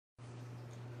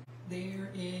There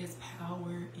is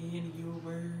power in your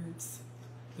words.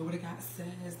 The Word of God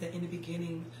says that in the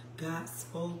beginning, God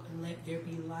spoke, let there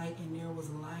be light, and there was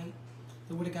light.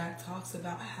 The Word of God talks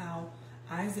about how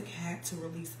Isaac had to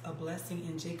release a blessing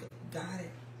and Jacob got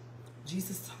it.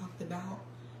 Jesus talked about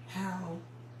how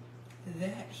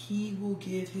that he will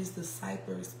give his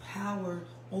disciples power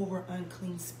over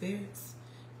unclean spirits.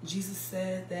 Jesus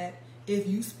said that if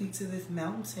you speak to this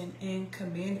mountain and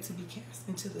command it to be cast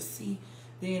into the sea,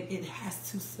 then it has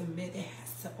to submit, it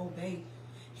has to obey.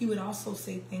 He would also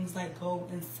say things like, go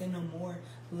and sin no more,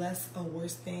 lest a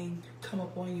worse thing come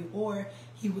upon you. Or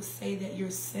he would say that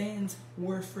your sins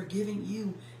were forgiven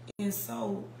you. And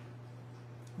so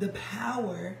the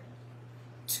power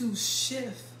to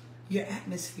shift your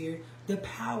atmosphere, the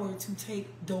power to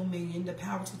take dominion, the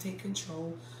power to take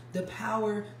control, the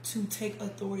power to take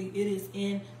authority, it is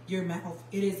in your mouth.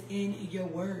 It is in your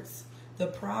words. The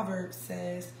proverb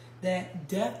says that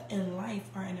death and life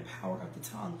are in the power of the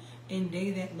tongue, and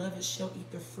they that love it shall eat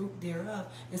the fruit thereof.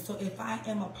 And so if I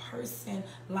am a person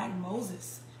like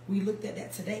Moses, we looked at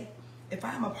that today. If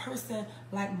I am a person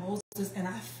like Moses and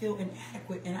I feel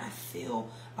inadequate and I feel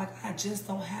like I just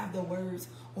don't have the words,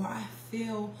 or I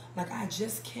feel like I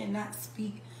just cannot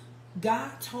speak,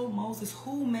 God told Moses,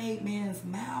 who made man's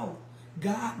mouth?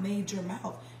 God made your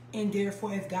mouth. And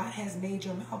therefore, if God has made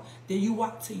your mouth, then you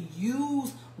ought to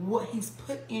use what he's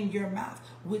put in your mouth,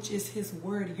 which is his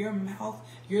word. Your mouth,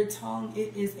 your tongue,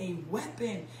 it is a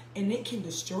weapon, and it can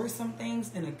destroy some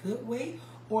things in a good way,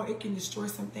 or it can destroy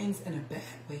some things in a bad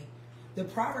way. The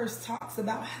Proverbs talks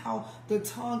about how the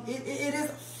tongue, it is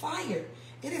a fire.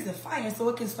 It is a fire. And so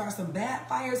it can start some bad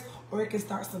fires, or it can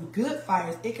start some good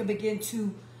fires. It can begin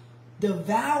to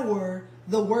devour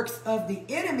the works of the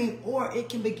enemy, or it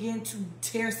can begin to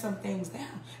tear some things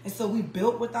down. And so we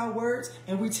build with our words,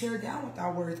 and we tear down with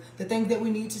our words. The things that we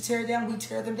need to tear down, we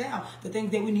tear them down. The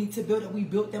things that we need to build up, we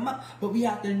build them up. But we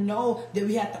have to know that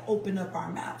we have to open up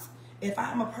our mouths. If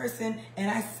I'm a person and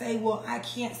I say, well, I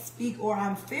can't speak, or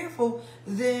I'm fearful,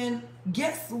 then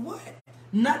guess what?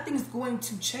 Nothing's going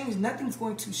to change. Nothing's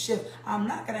going to shift. I'm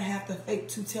not going to have the faith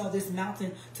to tell this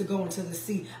mountain to go into the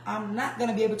sea. I'm not going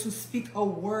to be able to speak a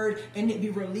word and it be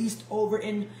released over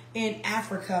in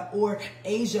Africa or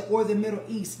Asia or the Middle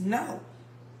East. No.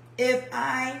 If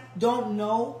I don't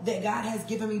know that God has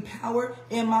given me power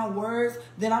in my words,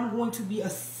 then I'm going to be a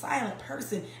silent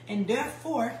person. And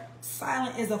therefore,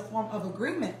 silent is a form of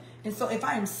agreement. And so if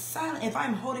I am silent, if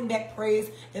I'm holding back praise,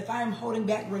 if I am holding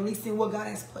back releasing what God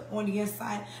has put on the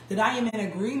inside, that I am in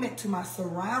agreement to my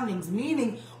surroundings,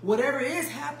 meaning whatever is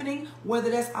happening, whether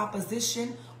that's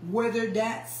opposition, whether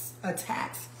that's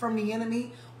attacks from the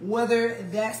enemy, whether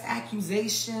that's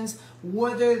accusations,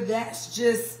 whether that's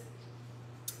just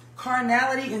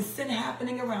carnality and sin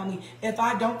happening around me. If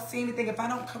I don't see anything, if I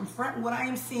don't confront what I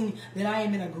am seeing, then I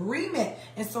am in agreement.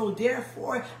 And so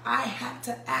therefore, I have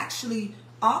to actually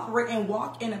operate and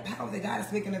walk in the power that God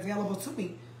is making available to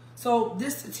me. So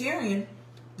this Centurion,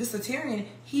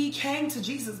 he came to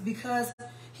Jesus because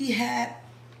he had,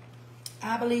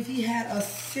 I believe he had a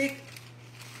sick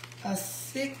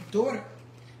daughter.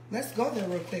 Let's go there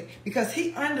real quick, because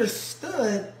he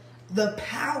understood the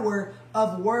power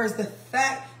of words, the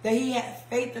fact that he had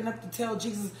faith enough to tell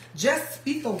Jesus, just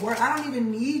speak a word. I don't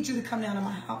even need you to come down to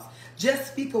my house.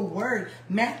 Just speak a word.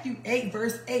 Matthew 8,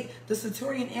 verse 8, the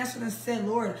centurion answered and said,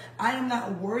 Lord, I am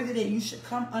not worthy that you should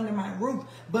come under my roof,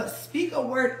 but speak a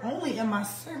word only and my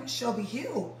servant shall be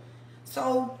healed.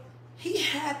 So he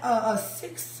had a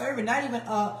sick servant, not even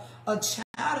a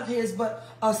child of his, but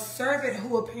a servant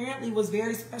who apparently was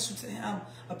very special to him.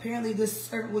 Apparently this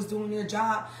servant was doing their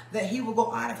job, that he would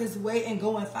go out of his way and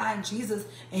go and find Jesus.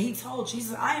 And he told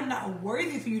Jesus, I am not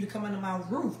worthy for you to come under my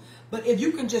roof, but if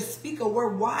you can just speak a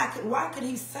word. Why could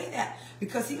he say that?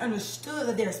 Because he understood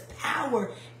that there's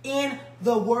power in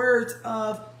the words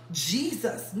of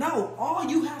Jesus. No, all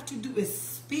you have to do is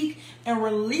speak and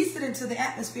release it into the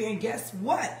atmosphere. And guess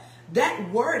what?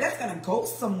 That word, that's going to go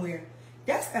somewhere.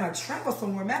 That's going to travel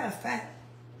somewhere. Matter of fact,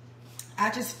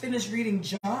 I just finished reading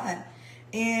John,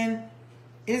 and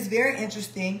it's very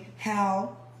interesting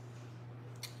how,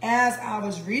 as I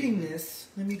was reading this,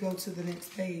 let me go to the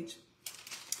next page.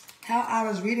 How I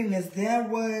was reading this, there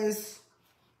was,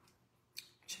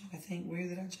 I'm trying to think, where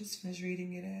did I just finish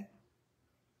reading it at?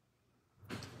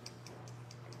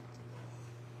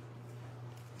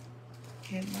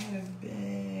 It might have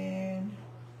been,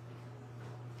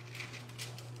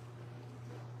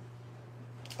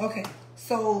 okay,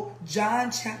 so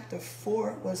John chapter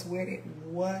 4 was where it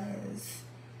was.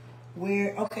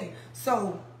 Okay,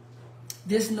 so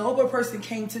this noble person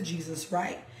came to Jesus,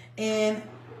 right? And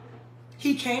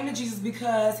he came to Jesus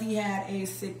because he had a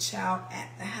sick child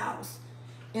at the house.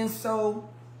 And so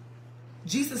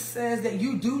Jesus says that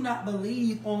you do not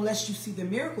believe unless you see the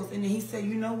miracles. And then he said,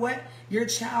 you know what? Your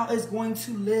child is going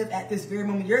to live at this very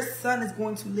moment. Your son is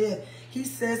going to live. He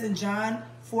says in John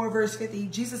 4 verse 50,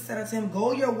 Jesus said unto him,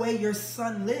 go your way, your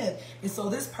son lived. And so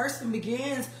this person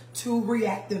begins to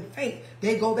react in faith.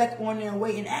 They go back on their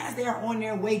way. And as they are on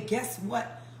their way, guess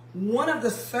what? One of the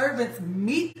servants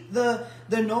meet the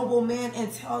nobleman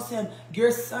and tells him,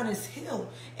 your son is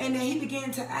healed. And then he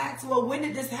began to ask, well, when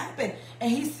did this happen? And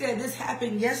he said, this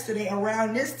happened yesterday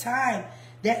around this time.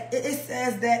 That it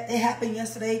says that it happened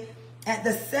yesterday. At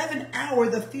the 7th hour,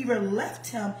 the fever left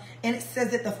him. And it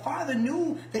says that the father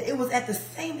knew that it was at the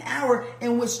same hour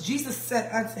in which Jesus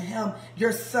said unto him,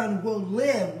 your son will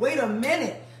live. Wait a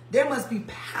minute. There must be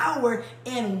power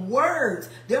in words.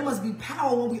 There must be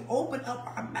power when we open up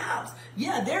our mouths.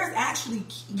 Yeah, there's actually,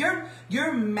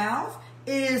 your mouth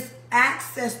is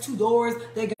access to doors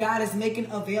that God is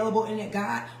making available and that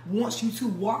God wants you to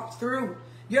walk through.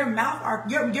 Your mouth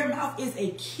is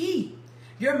a key.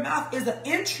 Your mouth is an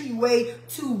entryway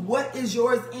to what is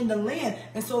yours in the land.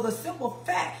 And so the simple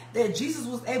fact that Jesus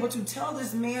was able to tell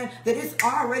this man that it's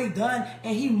already done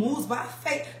and he moves by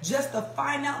faith just to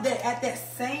find out that at that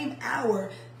same hour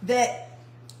that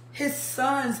his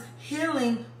son's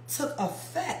healing took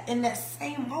effect in that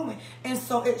same moment. And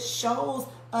so it shows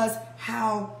us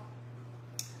how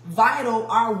vital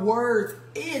our words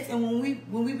is. And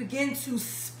when we begin to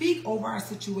speak over our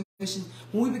situation,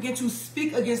 when we begin to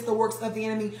speak against the works of the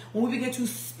enemy, when we begin to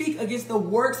speak against the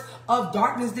works of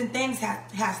darkness, then things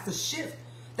have to shift.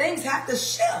 Things have to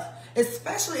shift,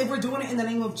 especially if we're doing it in the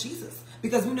name of Jesus,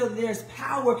 because we know that there's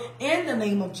power in the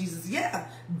name of Jesus. Yeah,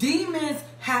 demons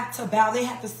have to bow. They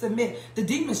have to submit. The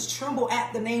demons tremble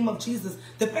at the name of Jesus.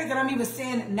 The fact that I'm even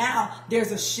saying it now,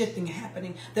 there's a shifting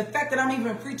happening. The fact that I'm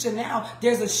even preaching now,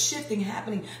 there's a shifting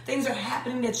happening. Things are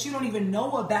happening that you don't even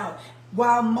know about.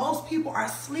 While most people are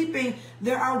sleeping,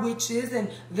 there are witches and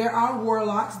there are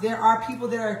warlocks. There are people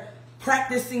that are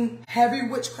practicing heavy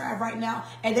witchcraft right now,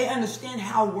 and they understand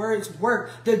how words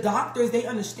work. The doctors, they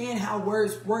understand how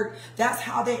words work. That's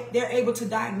how they're able to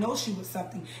diagnose you with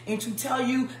something and to tell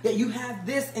you that you have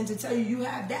this and to tell you you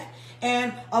have that.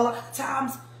 And a lot of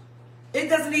times, it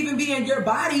doesn't even be in your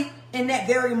body in that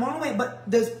very moment, but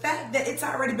the fact that it's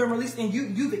already been released and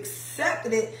you've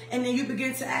accepted it, and then you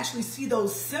begin to actually see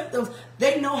those symptoms,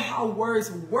 they know how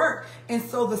words work. And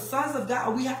so the sons of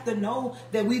God, we have to know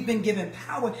that we've been given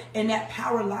power, and that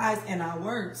power lies in our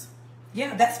words.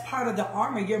 Yeah, that's part of the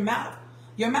armor, your mouth.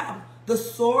 Your mouth. The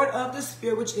sword of the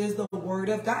Spirit, which is the word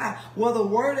of God. Well, the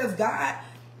word of God,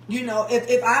 you know,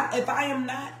 if I am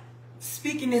not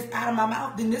speaking this out of my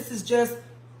mouth, then this is just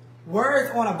words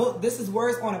on a book. This is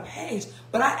words on a page.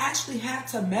 But I actually have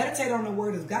to meditate on the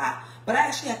word of God. But I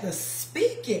actually have to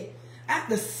speak it. I have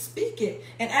to speak it.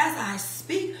 And as I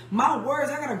speak, my words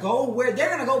are going to go where they're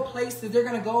going to go places. They're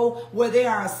going to go where they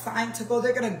are assigned to go.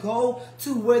 They're going to go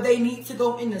to where they need to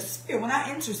go in the Spirit. When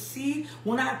I intercede,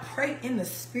 when I pray in the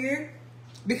Spirit,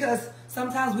 because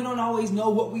sometimes we don't always know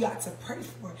what we ought to pray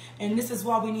for. And this is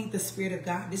why we need the Spirit of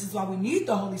God. This is why we need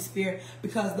the Holy Spirit,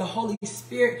 because the Holy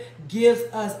Spirit gives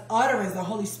us utterance. The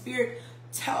Holy Spirit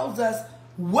tells us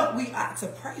what we ought to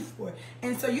pray for.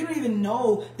 And so you don't even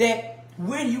know that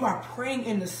when you are praying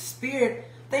in the Spirit,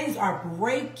 things are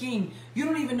breaking. You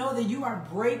don't even know that you are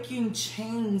breaking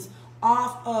chains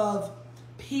off of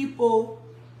people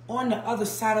on the other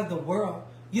side of the world.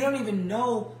 You don't even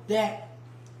know that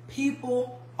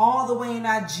people all the way in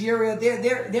Nigeria,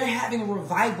 they're having a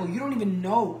revival. You don't even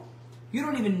know. You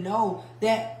don't even know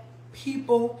that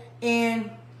people in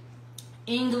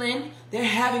England, they're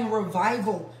having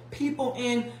revival. People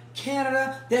in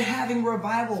Canada, they're having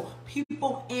revival.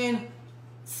 People in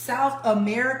South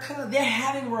America, they're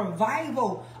having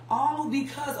revival. All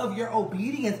because of your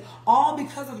obedience. All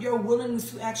because of your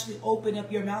willingness to actually open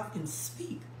up your mouth and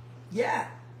speak. Yeah.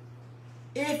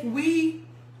 If we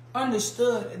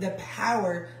understood the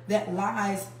power that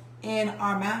lies in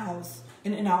our mouths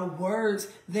and in our words,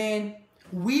 then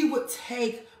we would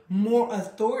take more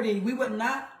authority. We would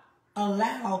not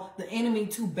allow the enemy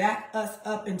to back us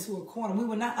up into a corner. We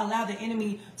would not allow the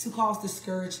enemy to cause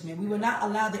discouragement. We would not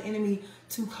allow the enemy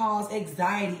to cause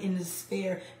anxiety and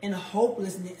despair and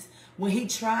hopelessness. When he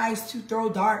tries to throw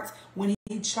darts, when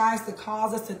he tries to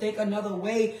cause us to think another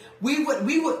way, we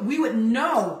would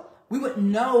know. We would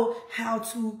know how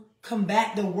to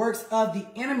combat the works of the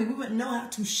enemy. We would know how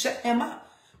to shut him up,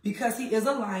 because he is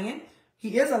a lion.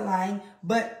 He is a lion,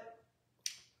 but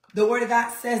the word of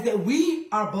God says that we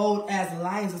are bold as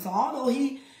lions. And so although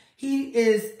he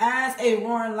is as a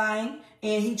roaring lion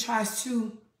and he tries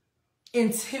to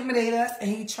intimidate us, and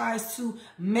he tries to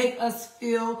make us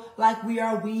feel like we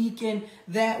are weak and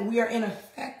that we are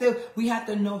ineffective, we have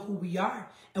to know who we are.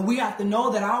 And we have to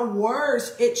know that our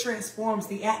words, it transforms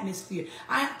the atmosphere.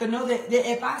 I have to know that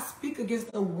if I speak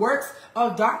against the works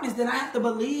of darkness, then I have to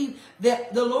believe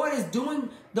that the Lord is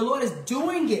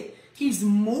doing it. He's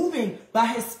moving by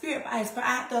his spirit, by his spirit.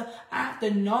 I have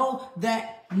to know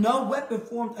that no weapon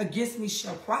formed against me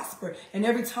shall prosper. And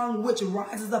every tongue which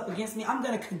rises up against me, I'm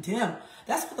going to condemn.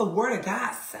 That's what the word of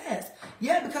God says.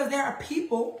 Yeah, because there are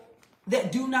people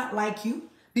that do not like you,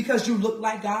 because you look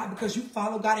like God, because you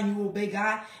follow God and you obey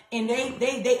God. And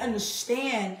they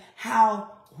understand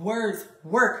how words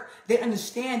work. They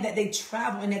understand that they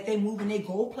travel and that they move and they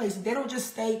go places. They don't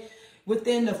just stay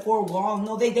within the four walls.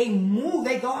 No, they move.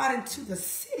 They go out into the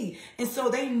city. And so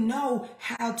they know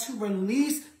how to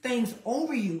release things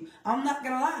over you. I'm not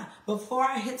going to lie. Before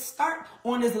I hit start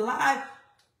on this live,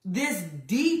 this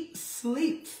deep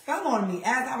sleep fell on me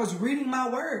as I was reading my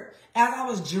word, as I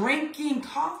was drinking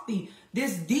coffee.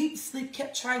 This deep sleep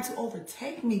kept trying to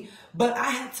overtake me, but I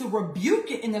had to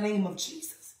rebuke it in the name of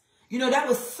Jesus. You know, that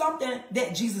was something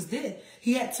that Jesus did.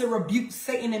 He had to rebuke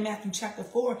Satan in Matthew chapter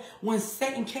 4. When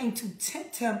Satan came to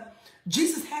tempt him,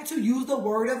 Jesus had to use the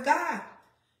word of God.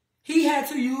 He had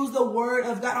to use the word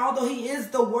of God. Although he is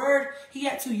the word, he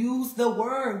had to use the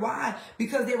word. Why?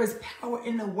 Because there is power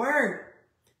in the word.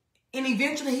 And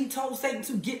eventually he told Satan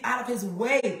to get out of his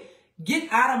way.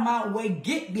 Get out of my way.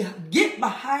 Get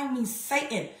behind me,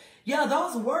 Satan. Yeah,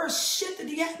 those words shifted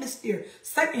the atmosphere.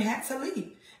 Satan had to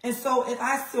leave. And so if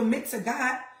I submit to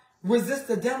God, resist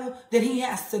the devil, then he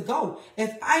has to go.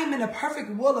 If I am in the perfect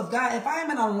will of God, if I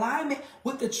am in alignment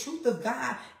with the truth of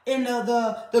God and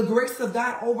the grace of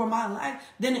God over my life,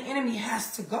 then the enemy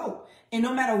has to go. And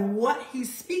no matter what he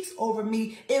speaks over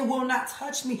me, it will not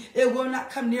touch me. It will not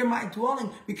come near my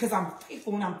dwelling, because I'm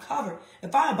faithful and I'm covered.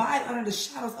 If I abide under the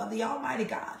shadows of the Almighty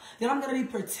God, then I'm going to be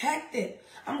protected.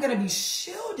 I'm going to be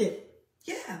shielded.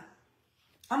 Yeah,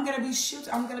 I'm going to be shielded.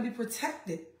 I'm going to be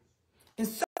protected. And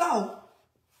so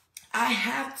I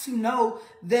have to know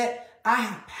that I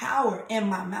have power in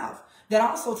my mouth. That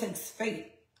also takes faith.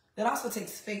 That also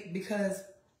takes faith, because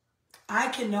I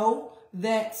can know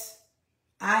that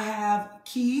I have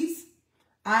keys.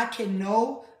 I can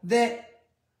know that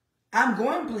I'm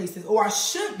going places, or I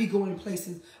should be going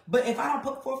places. But if I don't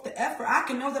put forth the effort, I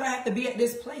can know that I have to be at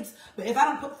this place. But if I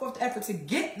don't put forth the effort to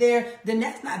get there, then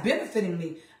that's not benefiting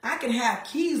me. I can have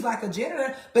keys like a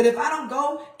janitor, but if I don't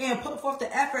go and put forth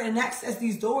the effort and access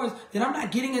these doors, then I'm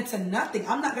not getting into nothing.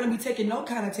 I'm not going to be taking no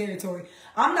kind of territory.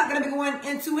 I'm not going to be going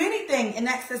into anything and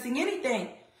accessing anything.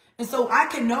 And so I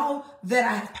can know that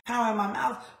I have power in my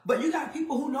mouth, but you got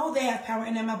people who know they have power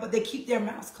in their mouth, but they keep their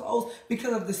mouths closed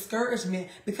because of discouragement,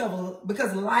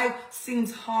 because life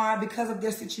seems hard, because of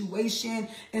their situation.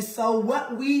 And so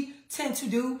what we tend to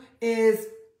do is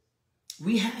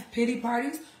we have pity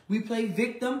parties. We play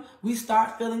victim. We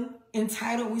start feeling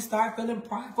entitled. We start feeling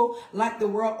prideful, like the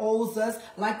world owes us,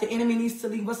 like the enemy needs to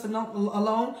leave us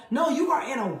alone. No, you are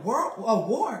in a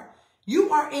war.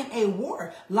 You are in a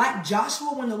war. Like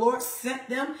Joshua, when the Lord sent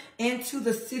them into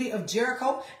the city of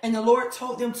Jericho, and the Lord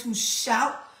told them to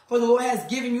shout, for the Lord has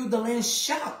given you the land.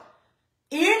 Shout.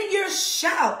 In your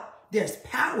shout, there's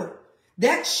power.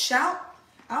 That shout,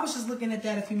 I was just looking at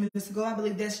that a few minutes ago. I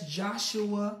believe that's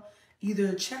Joshua,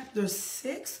 either chapter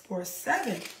 6 or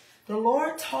 7. The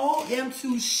Lord told them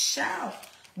to shout.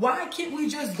 Why can't we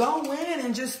just go in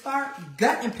and just start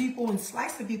gutting people and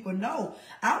slicing people? No,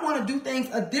 I want to do things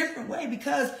a different way,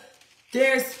 because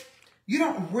you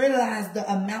don't realize the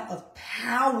amount of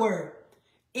power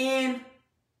in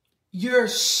your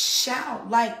shout.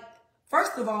 Like,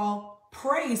 first of all,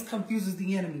 praise confuses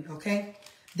the enemy, okay?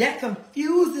 That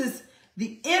confuses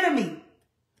the enemy.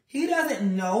 He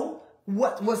doesn't know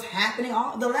what was happening.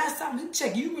 The last time you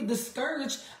checked, you were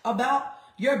discouraged about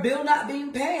your bill not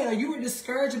being paid, or you were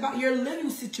discouraged about your living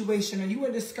situation, or you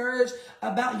were discouraged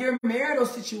about your marital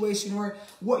situation, or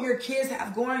what your kids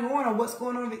have going on, or what's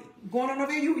going on over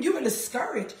there. You were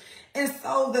discouraged. And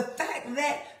so the fact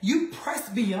that you press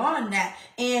beyond that,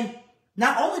 and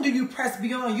not only do you press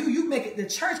beyond you make it the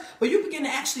church, but you begin to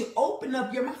actually open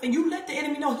up your mouth and you let the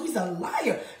enemy know he's a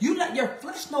liar. You let your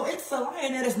flesh know it's a liar,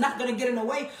 and that it's not going to get in the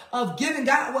way of giving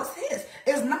God what's his.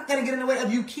 It's not going to get in the way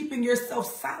of you keeping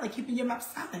yourself silent, keeping your mouth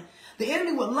silent. The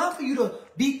enemy would love for you to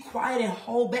be quiet and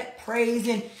hold back praise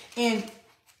and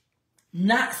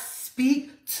not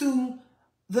speak to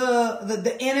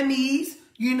the enemies,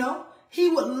 you know. He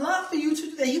would love for you to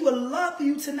do that. He would love for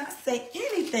you to not say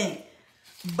anything.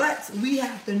 But we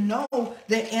have to know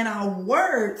that in our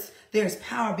words, there's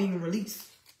power being released.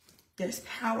 There's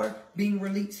power being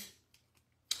released.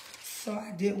 So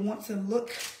I did want to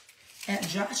look at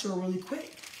Joshua really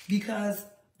quick, because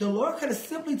the Lord could have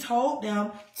simply told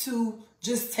them to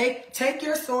just take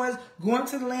your swords, go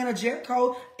into the land of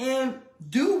Jericho, and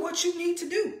do what you need to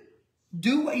do.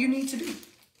 Do what you need to do.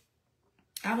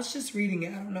 I was just reading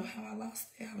it. I don't know how I lost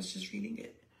it. I was just reading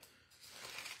it.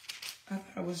 I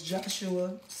thought it was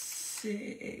Joshua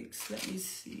 6. Let me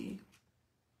see.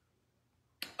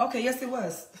 Okay, yes, it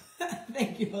was.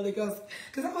 Thank you, Holy Ghost.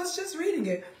 Because I was just reading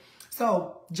it.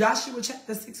 So, Joshua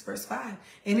chapter 6, verse 5.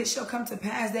 And it shall come to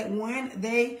pass that when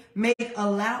they make a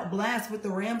loud blast with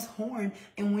the ram's horn,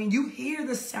 and when you hear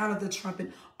the sound of the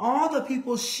trumpet, all the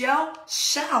people shall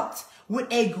shout with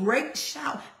a great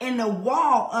shout, and the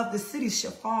wall of the city shall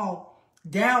fall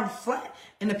down flat,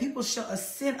 and the people shall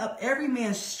ascend up every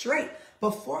man straight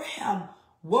before him.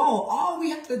 Whoa, all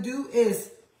we have to do is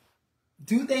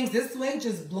do things this way,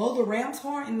 just blow the ram's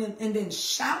horn and then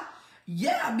shout.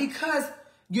 Yeah, because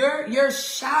you're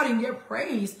shouting your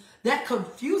praise. That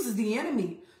confuses the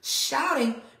enemy.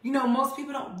 Shouting, most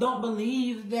people don't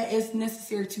believe that it's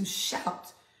necessary to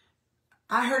shout.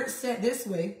 I heard it said this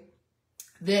way,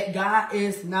 that God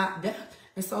is not deaf.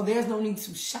 And so there's no need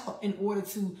to shout in order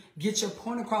to get your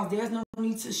point across. There's no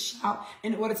need to shout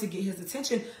in order to get his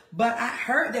attention. But I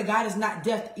heard that God is not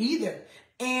deaf either.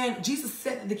 And Jesus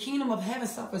said that the kingdom of heaven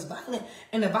suffers violent,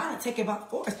 and the violent take it by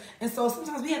force. And so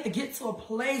sometimes we have to get to a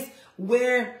place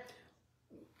where,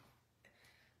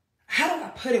 how do I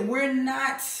put it? We're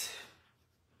not,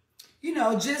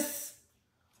 just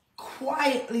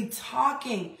quietly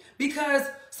talking. Because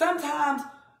sometimes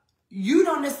you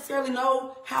don't necessarily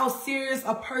know how serious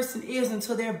a person is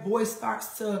until their voice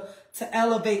starts to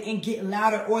elevate and get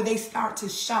louder, or they start to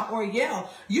shout or yell.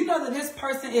 You know that this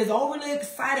person is overly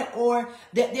excited, or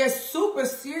that they're super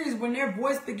serious when their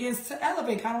voice begins to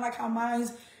elevate, kind of like how mine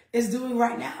is doing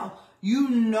right now. You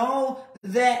know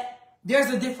that there's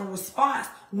a different response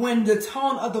when the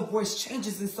tone of the voice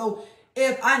changes. And so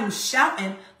if I'm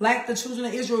shouting like the children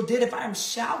of Israel did, if I'm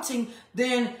shouting,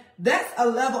 then that's a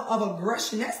level of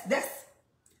aggression.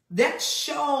 That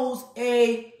shows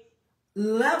a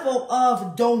level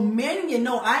of dominion.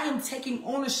 No, I am taking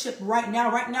ownership right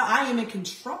now. Right now, I am in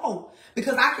control,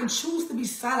 because I can choose to be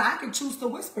silent. I can choose to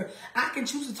whisper. I can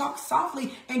choose to talk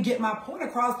softly and get my point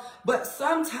across. But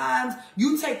sometimes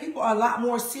you take people a lot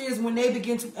more serious when they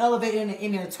begin to elevate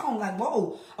in their tone. Like,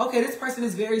 whoa, okay, this person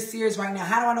is very serious right now.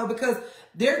 How do I know? Because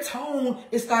their tone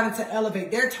is starting to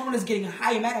elevate. Their tone is getting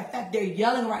higher. Matter of fact, they're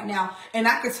yelling right now. And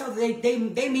I can tell that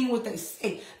they mean what they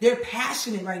say. They're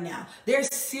passionate right now. They're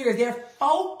serious. They're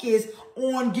focused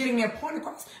on getting their point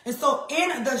across. And so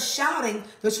in the shouting,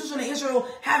 the children of Israel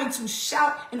having to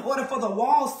shout in order for the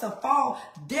walls to fall,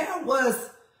 there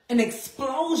was an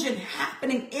explosion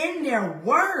happening in their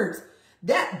words.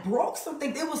 That broke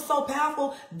something. It was so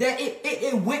powerful that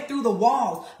it went through the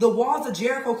walls. The walls of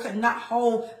Jericho could not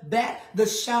hold back the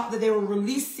shout that they were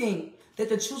releasing, that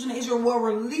the children of Israel were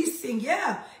releasing.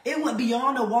 Yeah, it went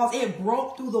beyond the walls. It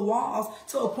broke through the walls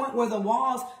to a point where the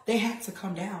walls, they had to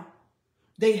come down.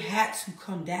 They had to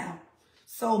come down.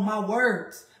 So my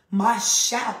words, my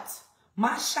shout, when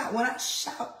I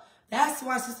shout, that's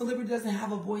why Sister Liberty doesn't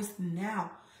have a voice now,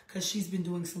 because she's been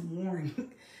doing some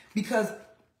warring. Because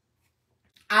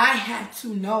I had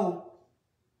to know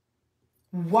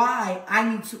why I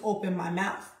need to open my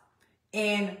mouth,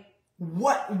 and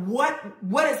what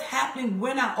is happening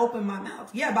when I open my mouth.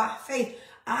 Yeah, by faith,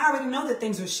 I already know that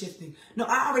things are shifting. No,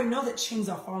 I already know that chains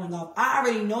are falling off. I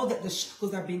already know that the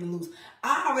shackles are being loosed.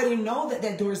 I already know that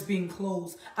that door is being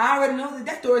closed. I already know that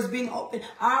that door is being opened.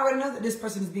 I already know that this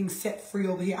person is being set free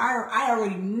over here. I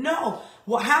already know.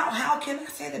 Well, how can I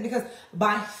say that? Because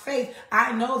by faith,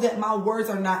 I know that my words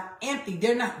are not empty.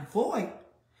 They're not void.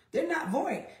 They're not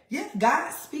void. Yeah,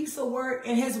 God speaks a word,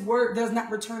 and his word does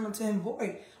not return unto him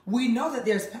void. We know that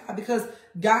there's power because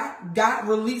God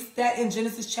released that in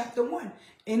Genesis chapter 1.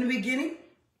 In the beginning,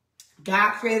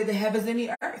 God created the heavens and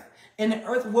the earth, and the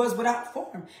earth was without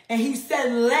form. And he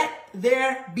said, let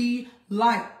there be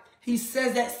light. He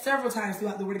says that several times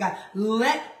throughout the word of God.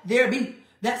 Let there be.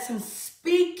 That's him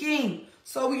speaking.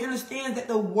 So we understand that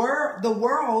the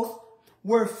worlds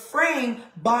were framed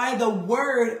by the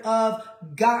word of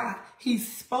God. He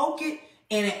spoke it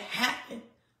and it happened.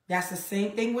 That's the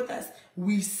same thing with us.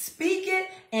 We speak it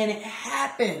and it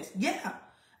happens. Yeah.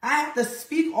 I have to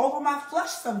speak over my flesh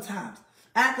sometimes.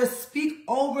 I have to speak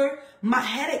over my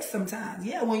headache sometimes.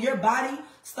 Yeah, when your body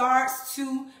starts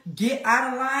to get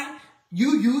out of line,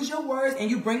 you use your words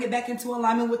and you bring it back into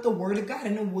alignment with the word of God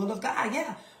and the will of God.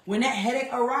 Yeah, when that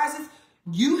headache arises,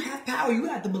 you have power. You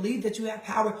have to believe that you have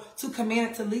power to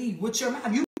command it to leave with your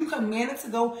mouth. You commanded to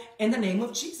go in the name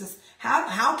of Jesus.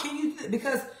 How can you?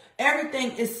 Because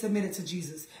everything is submitted to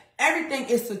Jesus. Everything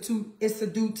is to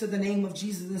do to the name of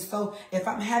Jesus. And so if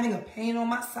I'm having a pain on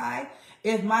my side,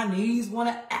 if my knees want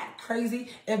to act crazy,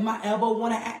 if my elbow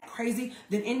want to act crazy,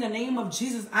 then in the name of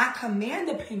Jesus, I command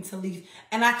the pain to leave.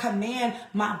 And I command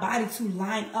my body to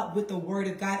line up with the word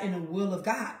of God and the will of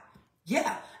God.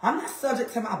 Yeah, I'm not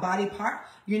subject to my body part.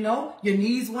 You know, your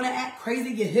knees want to act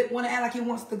crazy. Your hip want to act like it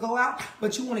wants to go out,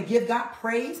 but you want to give God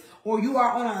praise, or you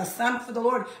are on an assignment for the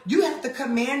Lord. You have to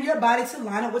command your body to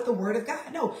line up with the word of God.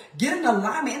 No, get in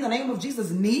alignment in the name of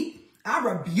Jesus. Knee, I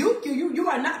rebuke you. You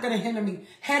are not going to hinder me.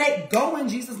 Headache, go in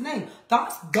Jesus' name.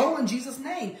 Thoughts, go in Jesus'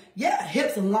 name. Yeah,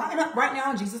 hips line up right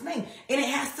now in Jesus' name. And it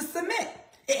has to submit.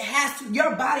 It has to,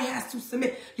 your body has to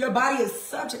submit. Your body is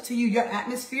subject to you, your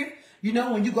atmosphere. You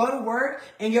know, when you go to work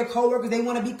and your coworkers, they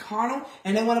want to be carnal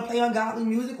and they want to play ungodly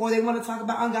music, or they want to talk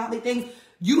about ungodly things,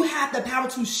 you have the power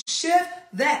to shift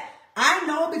that. I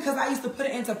know, because I used to put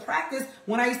it into practice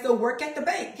when I used to work at the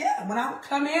bank. Yeah, when I would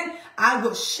come in, I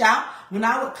would shout. When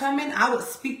I would come in, I would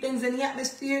speak things in the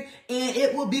atmosphere, and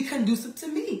it would be conducive to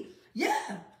me.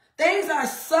 Yeah, things are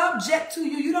subject to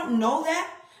you. You don't know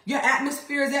that. Your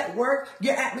atmosphere is at work.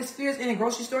 Your atmosphere is in a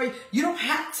grocery store. You don't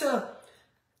have to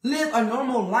live a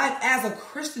normal life as a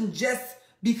Christian just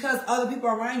because other people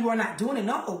around you are not doing it.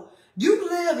 No, you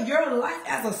live your life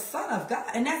as a son of God.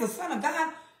 And as a son of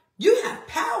God, you have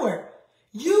power.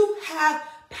 You have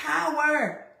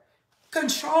power.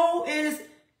 Control it's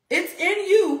in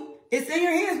you. It's in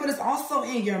your hands, but it's also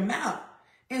in your mouth.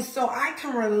 And so I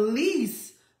can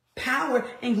release power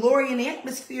and glory in the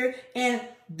atmosphere. And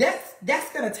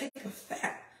that's going to take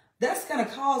effect. That's going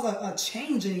to cause a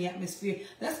change in the atmosphere.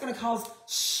 That's going to cause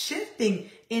shifting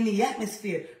in the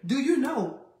atmosphere. Do you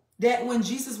know that when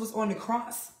Jesus was on the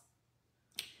cross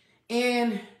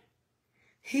and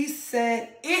he said,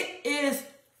 "It is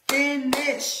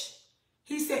finished."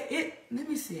 He said it. Let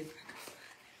me see if I can find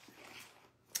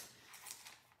it.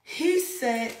 He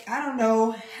said, I don't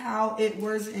know how it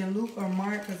was in Luke or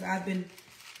Mark, because I've been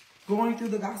going through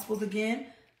the Gospels again,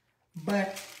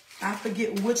 but I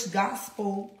forget which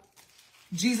Gospel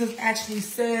Jesus actually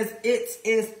says it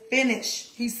is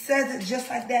finished. He says it just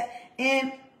like that.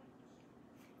 And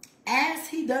as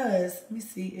he does, let me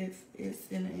see if it's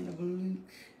in the Luke.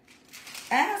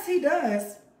 As he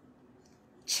does,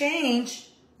 change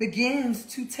begins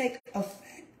to take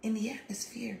effect in the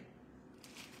atmosphere.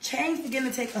 Change begins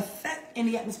to take effect in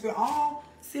the atmosphere, all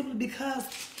simply because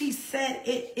he said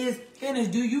it is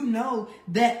finished. Do you know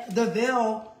that the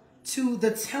veil to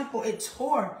the temple, it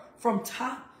tore from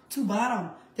top to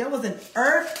bottom? There was an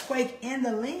earthquake in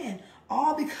the land,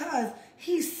 all because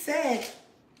he said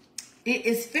it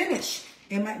is finished.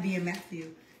 It might be in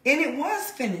Matthew. And it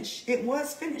was finished. It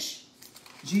was finished.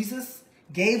 Jesus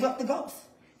gave up the ghost.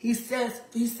 He said,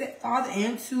 "Father,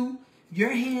 into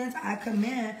your hands I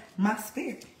command my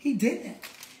spirit." He did that.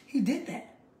 He did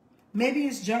that. Maybe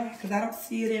it's John, because I don't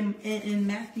see it in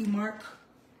Matthew, Mark,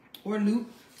 or Luke.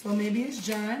 So maybe it's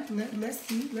John. Let's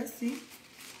see.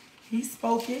 He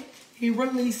spoke it. He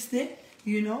released it.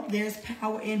 You know, there's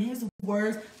power in his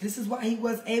words. This is why he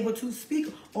was able to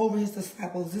speak over his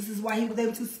disciples. This is why he was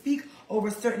able to speak over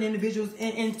certain individuals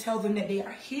and tell them that they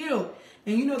are healed.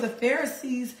 And you know, the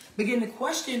Pharisees begin to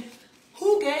question,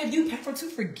 who gave you power to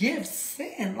forgive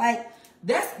sin? Like,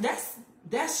 that's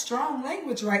strong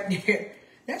language right there.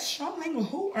 That's strong language.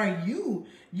 Who are you?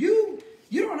 You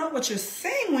don't know what you're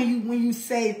saying when you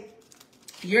say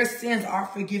your sins are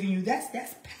forgiven you. That's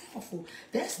powerful.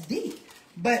 That's deep.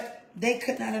 But they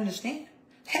could not understand.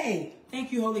 Hey,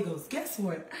 thank you, Holy Ghost. Guess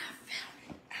what? I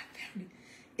found it.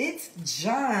 It's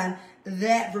John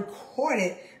that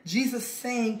recorded Jesus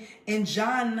saying in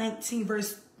John 19,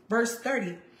 verse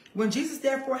 30, when Jesus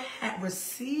therefore had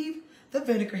received the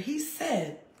vinegar, he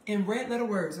said in red letter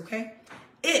words, okay,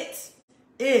 "It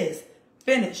is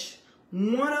finished."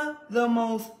 One of the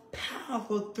most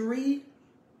powerful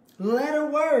three-letter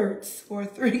words, or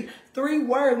three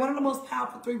words, one of the most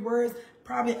powerful 3 words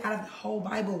probably out of the whole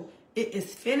Bible. It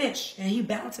is finished. And he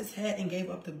bowed his head and gave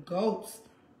up the ghost.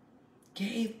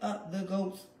 Gave up the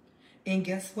ghost. And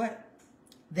guess what?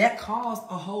 That caused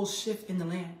a whole shift in the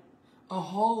land. A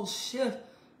whole shift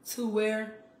to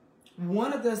where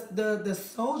one of the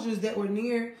soldiers that were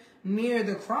near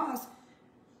the cross,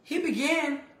 he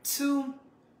began to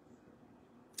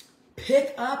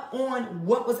pick up on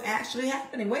what was actually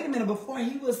happening. Wait a minute, before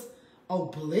he was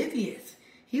oblivious.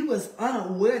 He was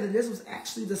unaware that this was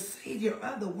actually the Savior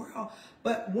of the world.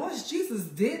 But once Jesus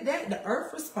did that, the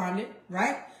earth responded,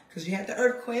 right? Because you had the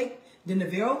earthquake, then the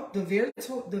veil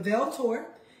tore,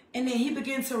 and then he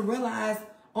began to realize,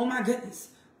 oh my goodness,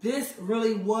 This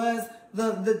really was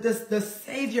the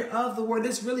Savior of the world.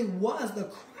 This really was the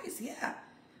Christ. Yeah.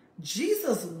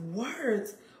 Jesus'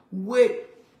 words would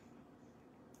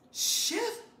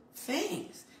shift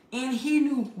things. And he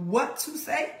knew what to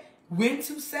say, when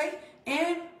to say,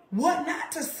 and what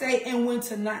not to say, and when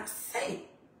to not say.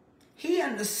 He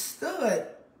understood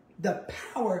the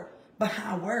power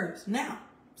behind words. Now,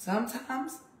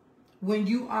 sometimes when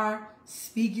you are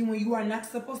speaking, when you are not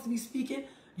supposed to be speaking,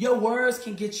 your words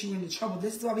can get you into trouble.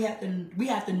 This is why we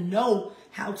have to know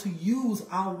how to use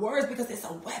our words, because it's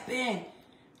a weapon.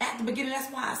 At the beginning,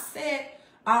 that's why I said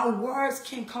our words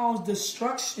can cause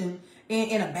destruction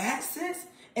in a bad sense,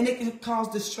 and it can cause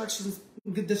destruction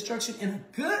in a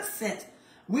good sense.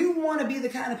 We want to be the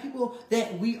kind of people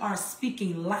that we are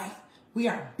speaking life. We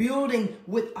are building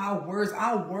with our words.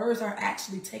 Our words are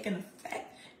actually taking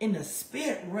effect in the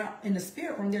spirit realm.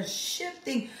 They're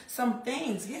shifting some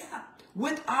things. Yeah.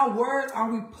 With our words,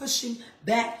 are we pushing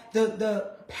back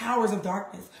the powers of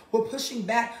darkness? We're pushing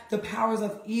back the powers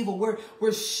of evil.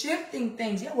 We're shifting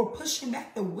things. Yeah, we're pushing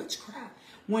back the witchcraft.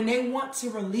 When they want to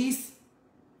release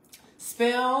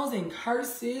spells and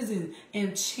curses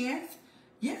and chants,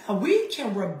 yeah, we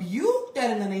can rebuke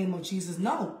that in the name of Jesus.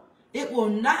 No, it will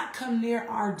not come near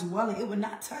our dwelling. It will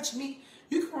not touch me.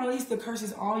 You can release the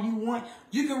curses all you want.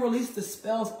 You can release the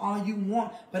spells all you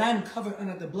want, but I'm covered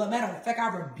under the blood. Matter of fact,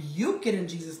 I rebuke it in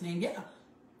Jesus' name. Yeah.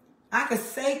 I could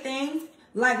say things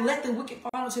like, let the wicked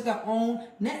fall into their own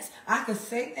nets. I could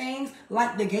say things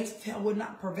like the gates of hell would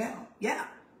not prevail. Yeah.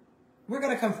 We're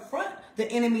going to confront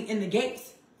the enemy in the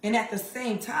gates. And at the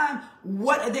same time,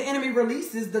 what the enemy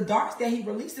releases, the darts that he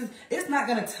releases, it's not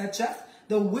going to touch us.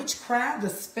 The witchcraft, the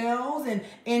spells, and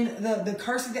the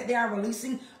curses that they are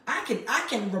releasing, I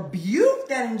can rebuke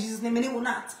that in Jesus' name, and it will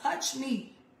not touch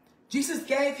me. Jesus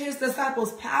gave his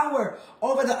disciples power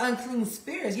over the unclean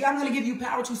spirits. Yeah, I'm going to give you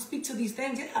power to speak to these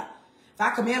things. Yeah. If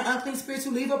I command an unclean spirit to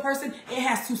leave a person, it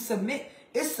has to submit.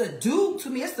 It's subdued to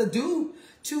me. It's subdued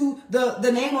to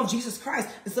the name of Jesus Christ.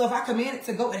 And so if I command it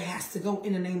to go, it has to go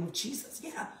in the name of Jesus.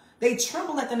 Yeah. They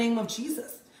tremble at the name of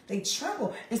Jesus. They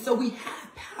tremble. And so we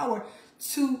have power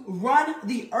to run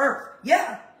the earth.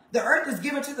 Yeah. The earth is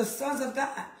given to the sons of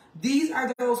God. These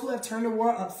are those who have turned the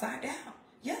world upside down.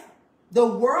 Yeah. The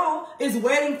world is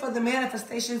waiting for the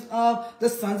manifestations of the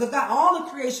sons of God. All of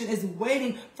creation is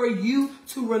waiting for you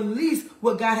to release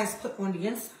what God has put on the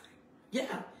inside.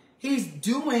 Yeah. He's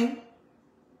doing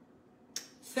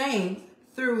things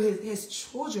through his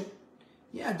children.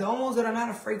 Yeah. Those that are not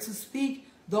afraid to speak,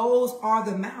 those are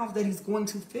the mouths that he's going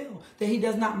to fill, that he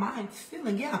does not mind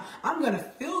filling. Yeah, I'm going to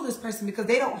fill this person because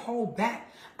they don't hold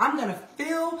back. I'm going to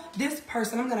fill this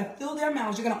person. I'm going to fill their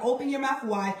mouths. You're going to open your mouth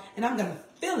wide, and I'm going to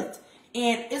fill it.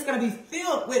 And it's going to be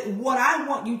filled with what I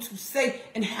want you to say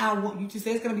and how I want you to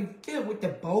say. It's going to be filled with the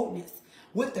boldness,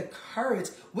 with the courage,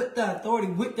 with the authority,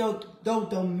 with the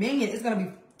dominion. It's going to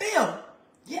be filled.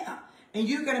 Yeah. And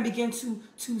you're going to begin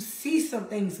to see some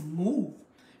things move.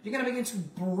 You're going to begin to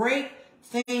break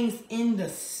things in the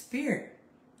spirit.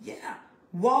 Yeah.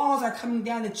 Walls are coming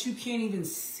down that you can't even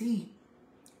see.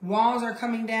 Walls are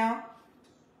coming down.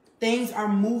 Things are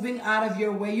moving out of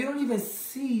your way. You don't even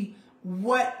see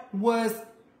what was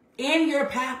in your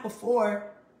path before.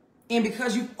 And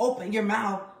because you've opened your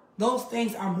mouth, those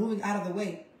things are moving out of the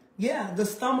way. Yeah. The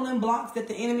stumbling blocks that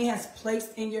the enemy has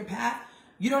placed in your path,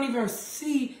 you don't even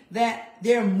see that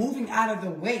they're moving out of the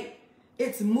way.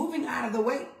 It's moving out of the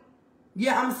way.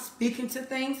 Yeah, I'm speaking to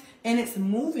things and it's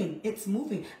moving. It's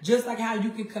moving. Just like how you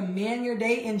can command your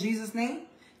day in Jesus' name.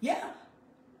 Yeah.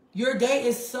 Your day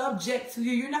is subject to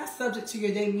you. You're not subject to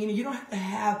your day, meaning you don't have to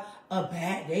have a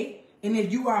bad day. And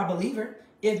if you are a believer,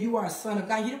 if you are a son of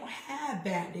God, you don't have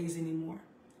bad days anymore.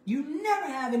 You never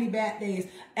have any bad days.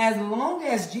 As long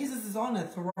as Jesus is on the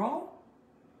throne,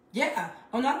 yeah,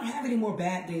 I don't have any more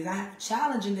bad days. I have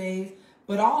challenging days.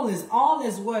 But all is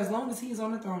well. As long as he is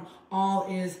on the throne, all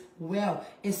is well.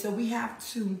 And so we have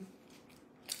to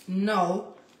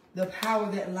know the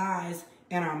power that lies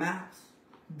in our mouths.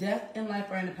 Death and life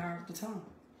are in the power of the tongue.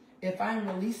 If I'm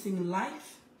releasing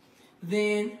life,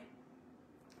 then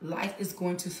life is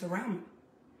going to surround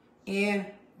me. And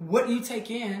what you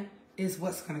take in is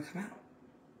what's going to come out.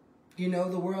 You know,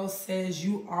 the world says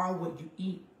you are what you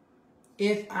eat.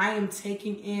 If I am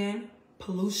taking in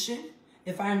pollution,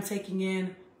 if I'm taking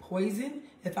in poison,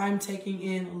 if I'm taking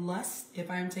in lust, if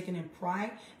I'm taking in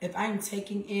pride, if I'm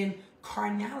taking in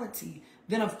carnality,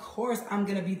 then of course I'm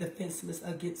going to be defenseless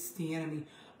against the enemy.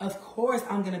 Of course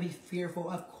I'm going to be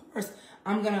fearful. Of course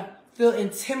I'm going to feel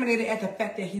intimidated at the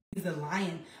fact that he's he's a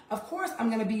lion. Of course, I'm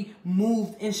going to be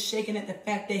moved and shaken at the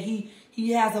fact that he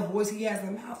has a voice, he has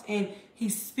a mouth, and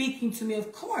he's speaking to me.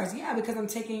 Of course, yeah, because I'm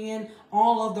taking in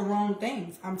all of the wrong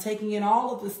things. I'm taking in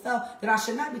all of the stuff that I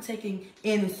should not be taking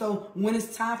in. And so when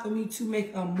it's time for me to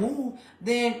make a move,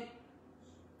 then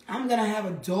I'm going to have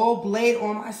a dull blade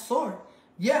on my sword.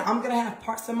 Yeah, I'm going to have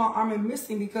parts of my armor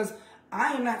missing because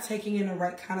I am not taking in the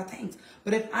right kind of things.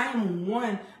 But if I am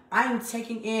one, I am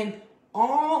taking in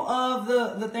all of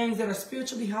the things that are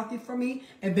spiritually healthy for me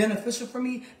and beneficial for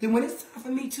me, then when it's time for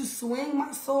me to swing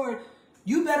my sword,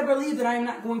 you better believe that I am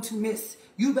not going to miss.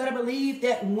 You better believe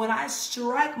that when I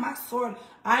strike my sword,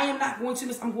 I am not going to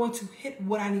miss. I'm going to hit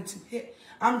what I need to hit.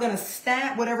 I'm going to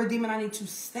stab whatever demon I need to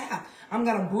stab. I'm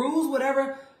going to bruise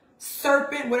whatever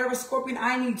serpent, whatever scorpion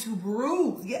I need to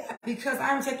bruise. Yeah, because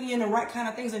I'm taking in the right kind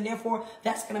of things, and therefore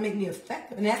that's going to make me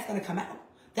effective, and that's going to come out.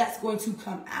 That's going to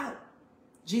come out.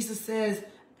 Jesus says,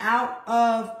 out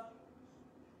of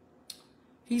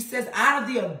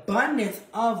the abundance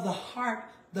of the heart,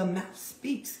 the mouth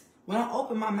speaks. When I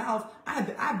open my mouth,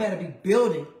 I better be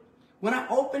building. When I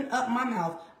open up my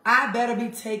mouth, I better be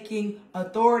taking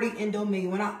authority and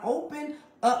dominion. When I open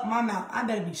up my mouth, I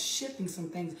better be shifting some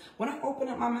things. When I open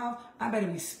up my mouth, I better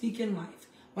be speaking life.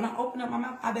 When I open up my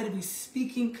mouth, I better be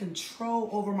speaking control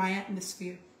over my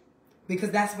atmosphere.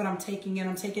 Because that's what I'm taking in.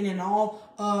 I'm taking in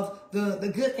all of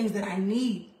the good things that I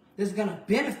need that's going to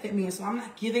benefit me. And so I'm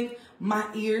not giving my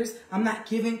ears. I'm not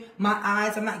giving my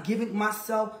eyes. I'm not giving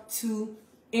myself to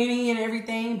any and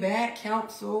everything, bad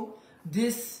counsel,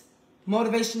 this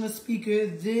motivational speaker,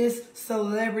 this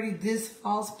celebrity, this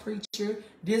false preacher,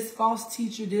 this false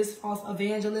teacher, this false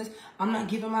evangelist. I'm not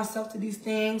giving myself to these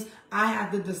things. I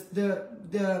have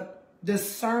the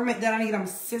discernment that I need. I'm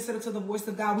sensitive to the voice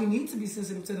of God. We need to be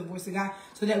sensitive to the voice of God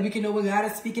so that we can know when God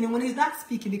is speaking and when he's not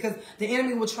speaking, because the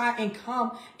enemy will try and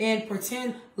come and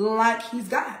pretend like he's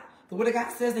God. The word of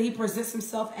God says that he presents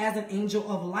himself as an angel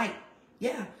of light.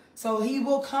 Yeah. So he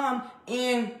will come,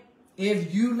 and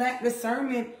if you lack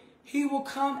discernment, he will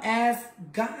come as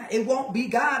God. It won't be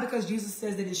God, because Jesus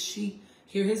says that his sheep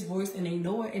hear his voice and they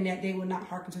know it, and that they will not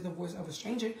hearken to the voice of a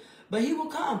stranger. But he will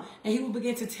come and he will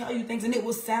begin to tell you things, and it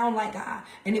will sound like God,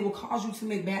 and it will cause you to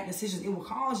make bad decisions. It will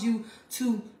cause you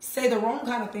to say the wrong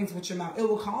kind of things with your mouth. It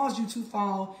will cause you to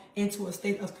fall into a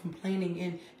state of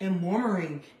complaining and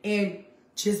murmuring and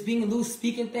just being loose,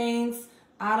 speaking things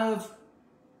out of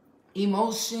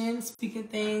emotion, speaking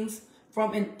things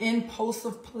from an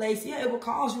impulsive place. Yeah, it will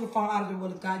cause you to fall out of the will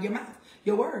of God. Your mouth,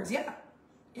 your words. Yeah.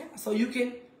 Yeah. So you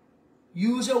can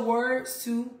use your words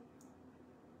to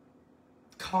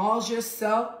cause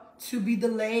yourself to be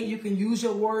delayed. You can use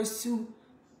your words to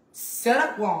set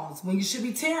up walls when you should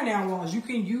be tearing down walls. You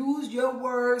can use your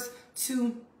words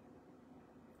to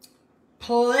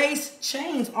place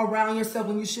chains around yourself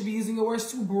when you should be using your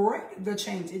words to break the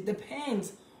chains. It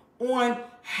depends on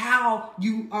how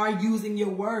you are using your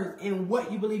words and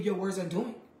what you believe your words are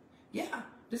doing. Yeah,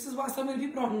 this is why so many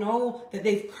people don't know that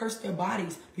they've cursed their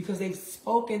bodies, because they've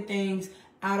spoken things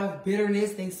out of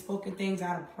bitterness. They've spoken things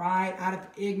out of pride, out of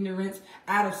ignorance,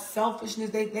 out of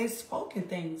selfishness. They've spoken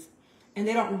things, and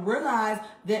they don't realize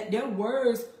that their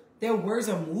words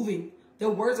are moving. Their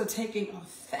words are taking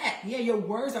effect. Yeah, your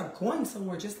words are going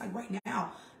somewhere, just like right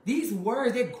now. These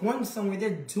words, they're going somewhere. They're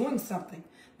doing something.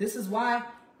 This is why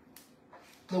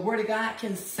the word of God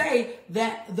can say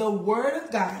that the word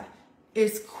of God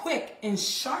is quick and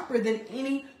sharper than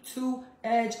any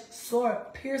two-edged sword,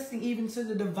 piercing even to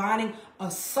the dividing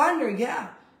asunder. Yeah,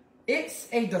 it's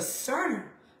a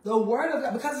discerner. The word of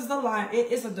God, because it's alive,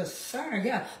 it is a discerner.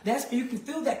 Yeah, that's where you can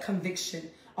feel that conviction.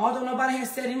 Although nobody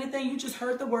has said anything, you just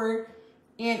heard the word,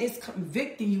 and it's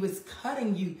convicting you, it's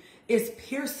cutting you, it's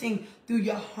piercing through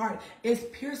your heart, it's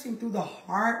piercing through the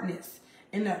hardness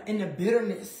and the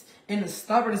bitterness and the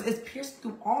stubbornness. It's piercing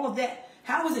through all of that.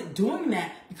 How is it doing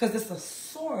that? Because it's a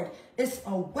sword, it's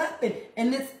a weapon,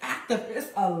 and it's active,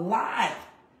 it's alive.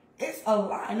 It's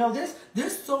alive. No,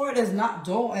 this sword is not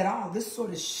dull at all. This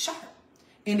sword is sharp.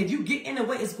 And if you get in the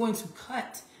way, it's going to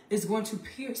cut. It's going to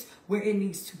pierce where it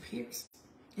needs to pierce.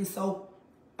 And so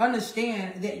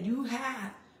understand that you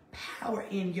have power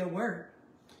in your word.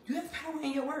 You have power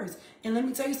in your words. And let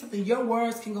me tell you something. Your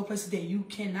words can go places that you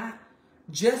cannot.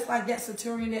 Just like that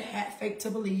centurion that had faith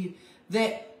to believe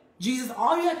that Jesus,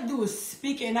 all you have to do is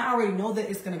speak it, and I already know that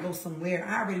it's going to go somewhere.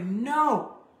 I already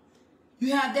know.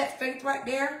 You have that faith right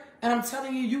there, and I'm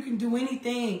telling you, you can do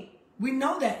anything. We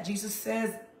know that. Jesus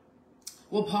says,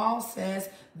 well, Paul says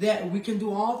that we can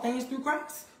do all things through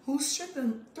Christ who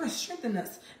strengthen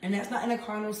us. And that's not in a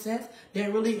carnal sense.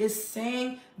 That really is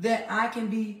saying that I can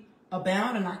be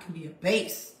abound and I can be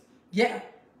abased. Yeah.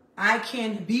 I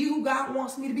can be who God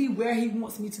wants me to be, where he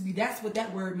wants me to be. That's what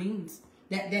that word means.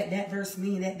 That verse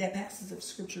means, that passage of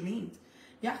scripture means.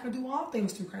 Yeah, I can do all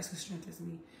things through Christ who strengthens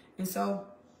me. And so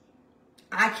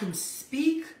I can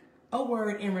speak a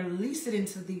word and release it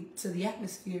into the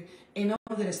atmosphere and know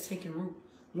that it's taking root.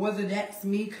 Whether that's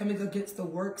me coming against the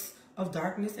works of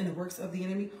darkness and the works of the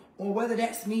enemy, or whether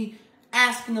that's me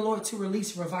asking the Lord to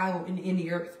release revival in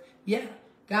the earth. Yeah,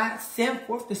 God sent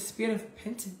forth the spirit of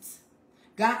repentance.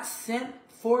 God sent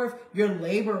forth your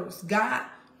laborers. God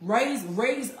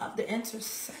raise up the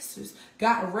intercessors.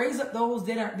 God raise up those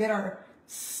that are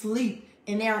asleep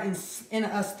and they are in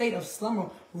a state of slumber.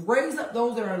 Raise up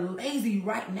those that are lazy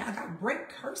right now. God, break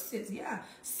curses. Yeah.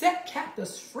 Set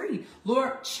captives free.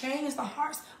 Lord, change the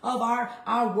hearts of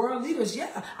our world leaders.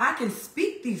 Yeah. I can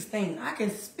speak these things. I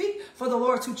can speak for the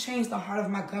Lord to change the heart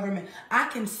of my government. I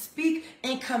can speak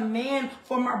and command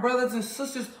for my brothers and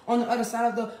sisters on the other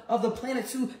side of the planet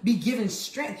to be given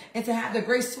strength and to have the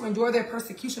grace to endure their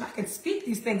persecution. I can speak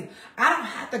these things. I don't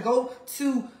have to go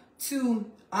to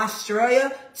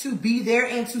Australia to be there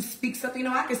and to speak something.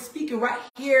 I can speak it right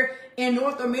here in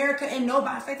North America and know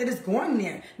by faith that it's going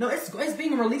there. No, it's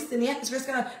being released in the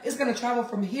atmosphere. It's gonna travel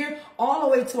from here all the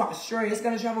way to Australia. It's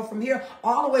gonna travel from here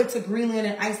all the way to Greenland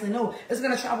and Iceland. No, it's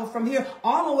gonna travel from here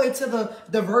all the way to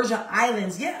the Virgin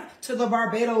Islands. Yeah, to the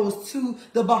Barbados, to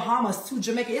the Bahamas, to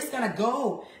Jamaica. It's gonna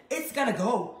go. It's gonna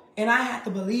go. And I have to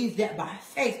believe that by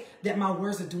faith that my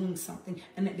words are doing something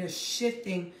and that they're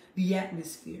shifting the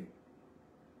atmosphere.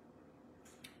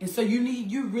 And so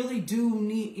you really do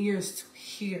need ears to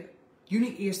hear. You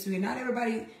need ears to hear. Not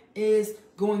everybody is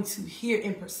going to hear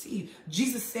and perceive.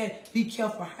 Jesus said, be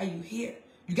careful how you hear.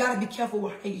 You got to be careful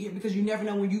with how you hear because you never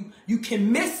know when you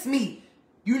can miss me.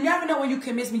 You never know when you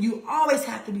can miss me. You always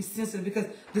have to be sensitive because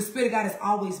the Spirit of God is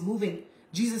always moving.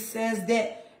 Jesus says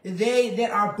that they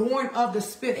that are born of the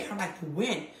Spirit, they are like the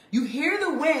wind. You hear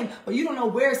the wind, but you don't know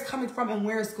where it's coming from and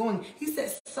where it's going. He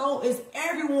says, so is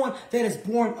everyone that is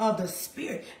born of the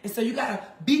Spirit. And so you got to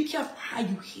be careful how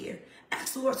you hear.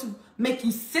 Ask the Lord to make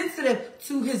you sensitive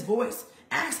to his voice.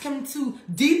 Ask him to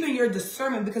deepen your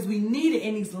discernment because we need it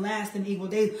in these last and evil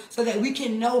days so that we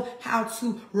can know how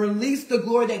to release the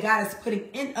glory that God is putting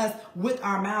in us with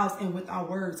our mouths and with our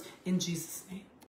words in Jesus' name.